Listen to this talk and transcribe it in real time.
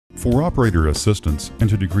For operator assistance and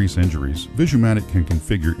to decrease injuries, Visumatic can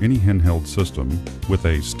configure any handheld system with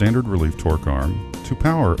a standard relief torque arm to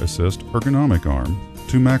power assist ergonomic arm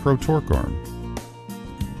to macro torque arm.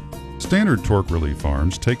 Standard torque relief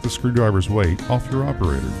arms take the screwdriver's weight off your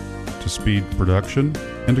operator to speed production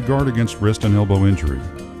and to guard against wrist and elbow injury.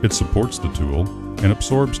 It supports the tool and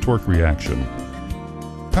absorbs torque reaction.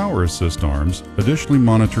 Power assist arms additionally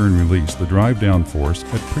monitor and release the drive down force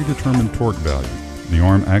at predetermined torque value. The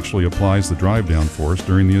arm actually applies the drive down force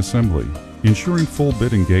during the assembly, ensuring full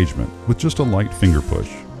bit engagement with just a light finger push.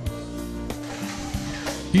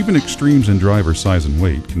 Even extremes in driver size and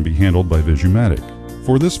weight can be handled by Visumatic.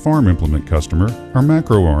 For this farm implement customer, our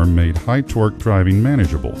macro arm made high torque driving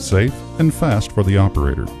manageable, safe, and fast for the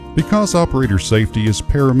operator. Because operator safety is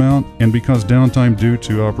paramount and because downtime due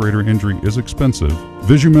to operator injury is expensive,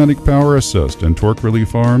 Visumatic Power Assist and Torque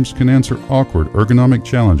Relief arms can answer awkward ergonomic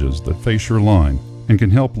challenges that face your line and can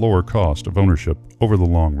help lower cost of ownership over the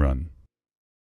long run.